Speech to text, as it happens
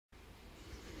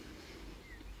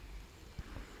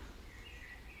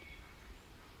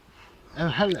Oh,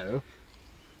 hello.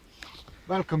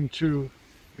 Welcome to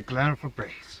the Gleniffer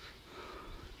Braes.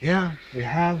 Here we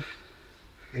have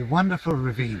a wonderful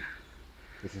ravine.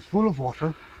 This is full of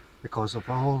water because of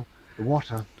all the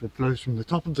water that flows from the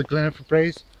top of the Gleniffer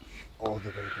Braes all the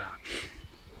way down.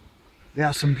 There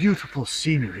are some beautiful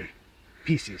scenery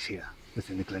pieces here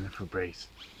within the Gleniffer Braes.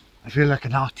 I feel like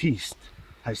an artiste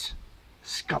has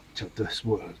sculptured this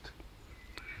world.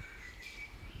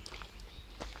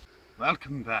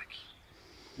 Welcome back.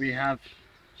 We have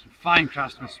some fine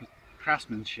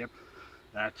craftsmanship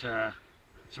that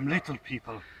some little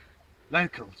people,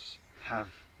 locals, have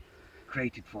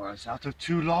created for us out of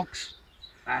 2 logs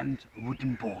and a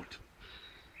wooden board.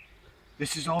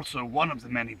 This is also one of the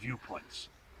many viewpoints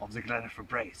of the Gleniffer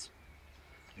Braes.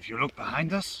 If you look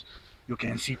behind us, you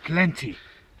can see plenty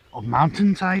of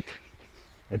mountainside,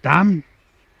 a dam,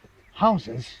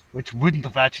 houses which wouldn't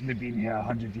have actually been here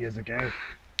 100 years ago,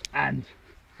 and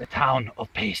the town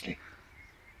of Paisley.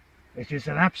 It is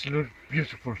an absolute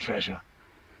beautiful treasure,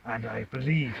 and I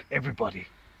believe everybody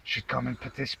should come and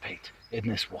participate in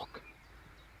this walk.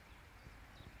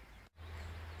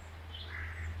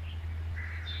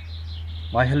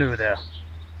 Why hello there.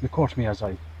 Look at me as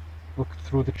I look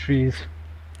through the trees.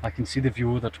 I can see the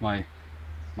view that my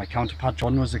counterpart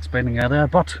John was explaining earlier,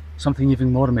 but something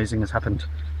even more amazing has happened.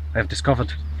 I have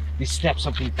discovered these steps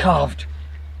have been carved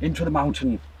into the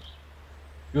mountain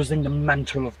using the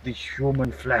mantle of the human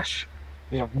flesh.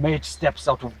 They have made steps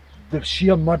out of the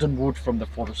sheer mud and wood from the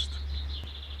forest.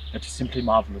 It is simply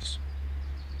marvellous.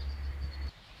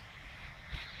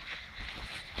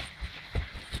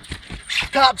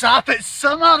 Tap tap, it's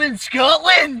summer in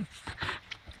Scotland!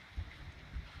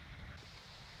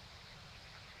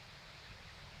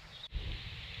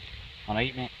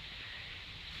 Alright, mate.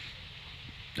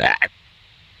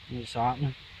 What's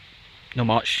happening? No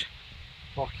much.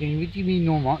 Fucking, what do you mean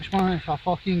no much, man? It's a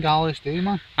fucking gallus day,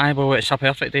 man. Aye, well, it's a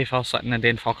perfect day for sitting and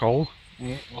doing fuck all.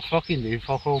 Yeah, we're fucking doing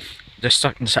fuck all. Just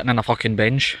sitting on a fucking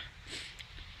bench.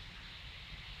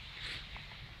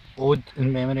 Ode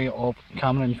in memory of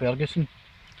Cameron Ferguson.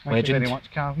 Thank Legend. you very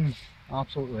much, Cameron.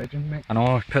 Absolute legend, mate. I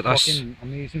know, Fucking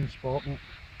amazing spot, mate.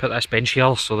 put this bench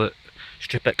here so that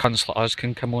stupid cunts like us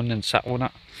can come on and sit on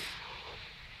it.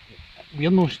 We're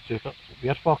no stupid.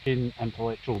 We're fucking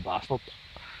intellectual bastards.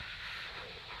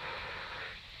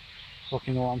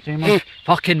 Fucking know what I'm saying, man?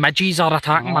 Fucking midges are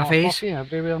attacking my face. Fucking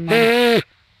everywhere, man.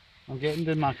 I'm getting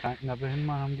down my crack and everything,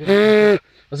 man. I'm getting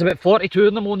There's about 42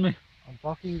 of them on me. I'm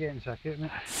fucking getting sick of it,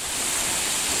 mate.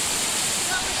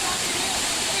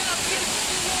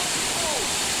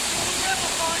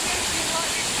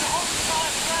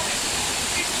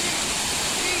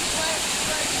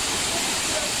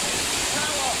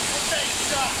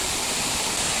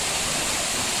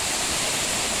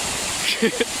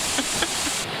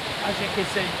 As you can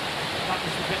see, that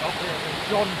was the bit up there.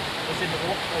 John was in the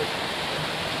waterfall.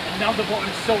 And now the water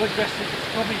is so aggressive, it's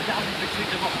coming down between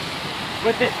the rocks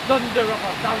with the thunder of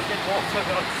 1,000 water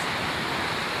guns.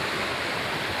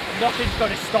 Nothing's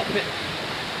going to stop it.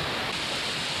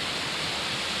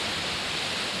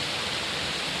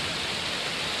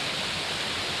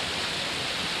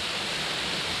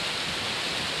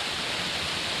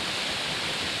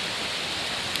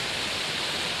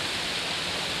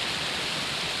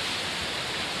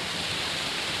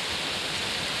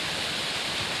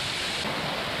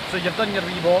 So you've done your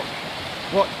wee walked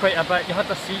quite a bit, you had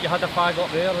the seat, you had the fag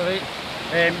up there, right?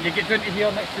 You get down to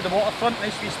here next to the waterfront,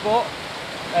 nice wee spot.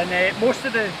 And most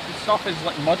of the stuff is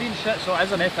like muddy and shit, so it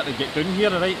is an effort to get down here,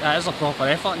 right? It is a proper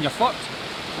effort and you're fucked.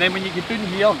 And then when you get down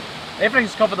here,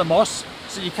 everything's covered in moss,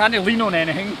 so you can't lean on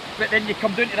anything. But then you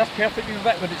come down to this perfect wee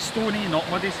bit where it's stony, not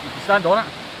muddy, so you can stand on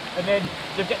it. And then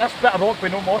you've got this bit of rock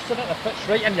with no moss in it that fits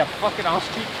right in your fucking arse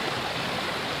cheek.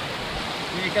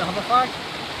 And you can have a fag.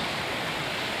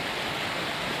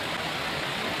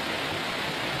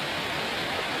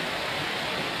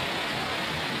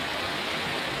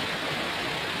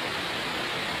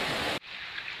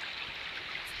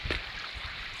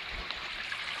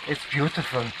 It's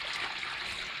beautiful.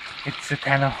 It's the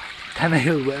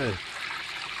Tannahill well.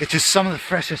 It is some of the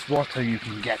freshest water you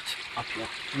can get up here.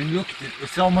 I mean, look at it.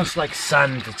 It's almost like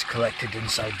sand that's collected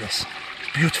inside this.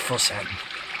 It's beautiful sand.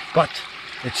 But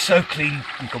it's so clean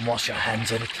you can wash your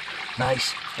hands in it.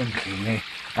 Nice and cleanly,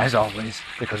 as always,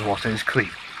 because water is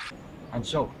clean. And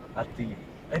so, at the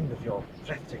end of your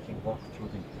breathtaking walk through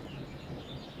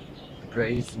the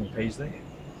Braes in Paisley,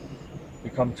 we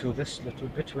come to this little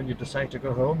bit when you decide to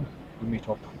go home. We meet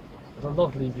up with a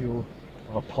lovely view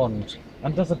of a pond,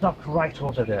 and there's a duck right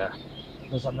over there.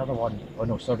 There's another one. Oh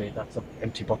no, sorry, that's an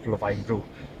empty bottle of iron brew.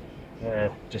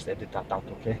 Just edit that out,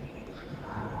 okay?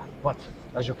 But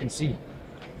as you can see,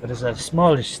 there is a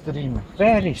small stream,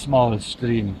 very small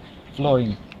stream,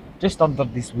 flowing just under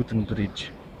this wooden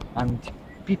bridge, and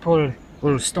people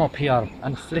will stop here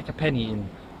and flick a penny in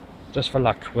just for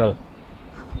luck. Well,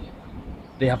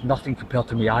 they have nothing compared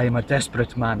to me. I am a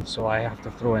desperate man, so I have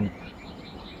to throw in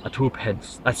a 2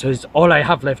 pence. That is all I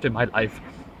have left in my life.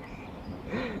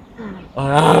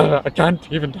 I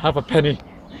can't even have a penny.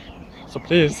 So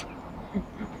please,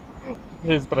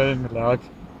 please bring me, lad.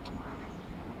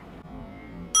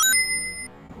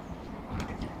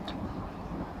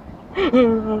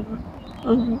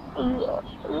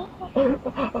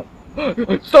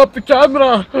 Stop the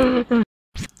camera!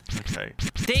 Okay.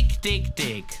 Dig, dig,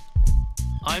 dig.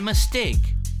 I must dig.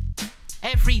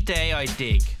 Every day I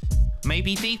dig.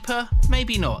 Maybe deeper,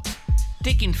 maybe not.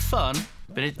 Digging fun,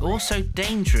 but it's also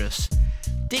dangerous.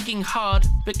 Digging hard,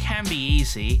 but can be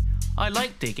easy. I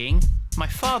like digging. My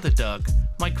father dug.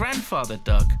 My grandfather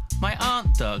dug. My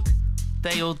aunt dug.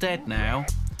 They all dead now.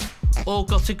 All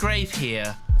got a grave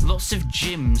here. Lots of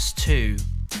Jims too.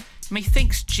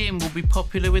 Methinks Jim will be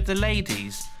popular with the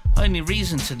ladies. Only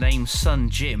reason to name son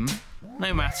Jim.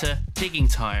 No matter, digging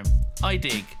time. I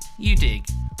dig, you dig,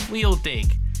 we all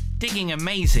dig. Digging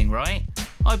amazing, right?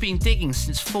 I've been digging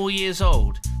since 4 years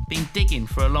old. Been digging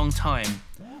for a long time.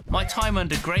 My time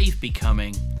under grave be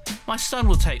coming. My son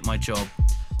will take my job.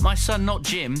 My son not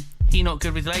Jim, he not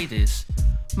good with ladies.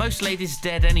 Most ladies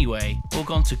dead anyway, or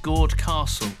gone to Gord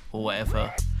Castle or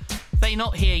whatever. They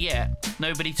not here yet,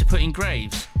 nobody to put in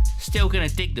graves. Still gonna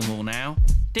dig them all now.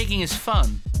 Digging is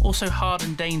fun, also hard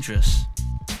and dangerous.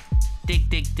 Dig,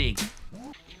 dig, dig.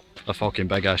 A fucking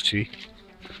big ass tree.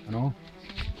 I know.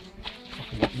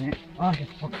 Fucking what, mate? Ah, you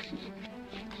fuck.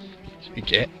 You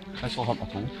get. This will hurt my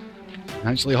toe.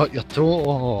 Actually hurt your toe.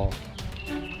 Oh.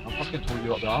 I fucking told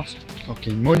you up the arse.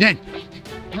 Fucking moaning.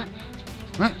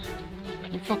 What?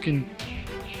 You fucking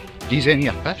ease any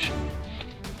of your fish.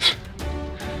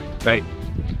 Right.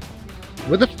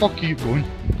 Where the fuck are you going?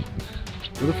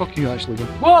 Where the fuck are you actually going?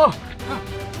 Whoa!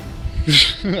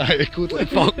 I echoed like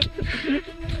fuck.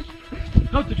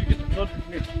 How did you get the blood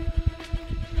from me?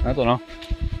 I don't know.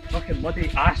 Fucking muddy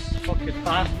ass, fucking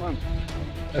fast man.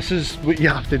 This is what you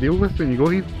have to deal with when you go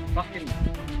here. Fucking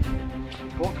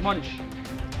pork munch.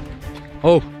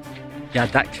 Oh, yeah,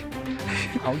 dick.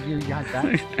 How you ya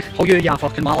that? Oh, you, yeah,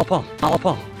 fucking malapa.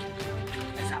 Malapa.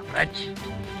 Is that bridge?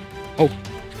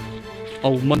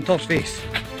 Oh, Munter's face.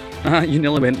 You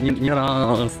nearly went in your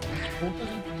ass.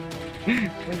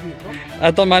 I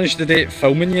done manage to do it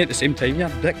filming you at the same time, you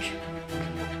dick.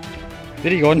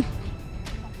 Where are you going?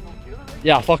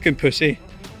 Yeah, fucking pussy.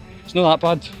 It's not that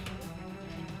bad.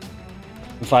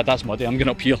 In fact, that's muddy. I'm going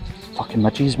up here. Fucking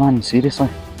midges, man, seriously.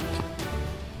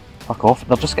 Fuck off.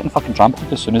 They're just getting fucking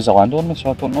trampled as soon as they land on me,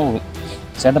 so I don't know.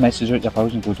 Send a message out to your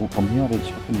pals and go, don't come here, it's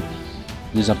fucking...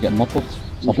 These are getting murdered.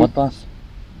 It's a bloodbath.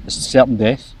 It's certain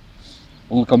death.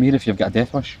 Only come here if you've got a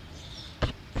death wish.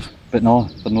 But no,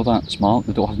 they're not that smart,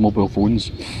 they don't have mobile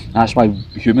phones. That's why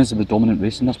humans are the dominant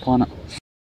race on this planet.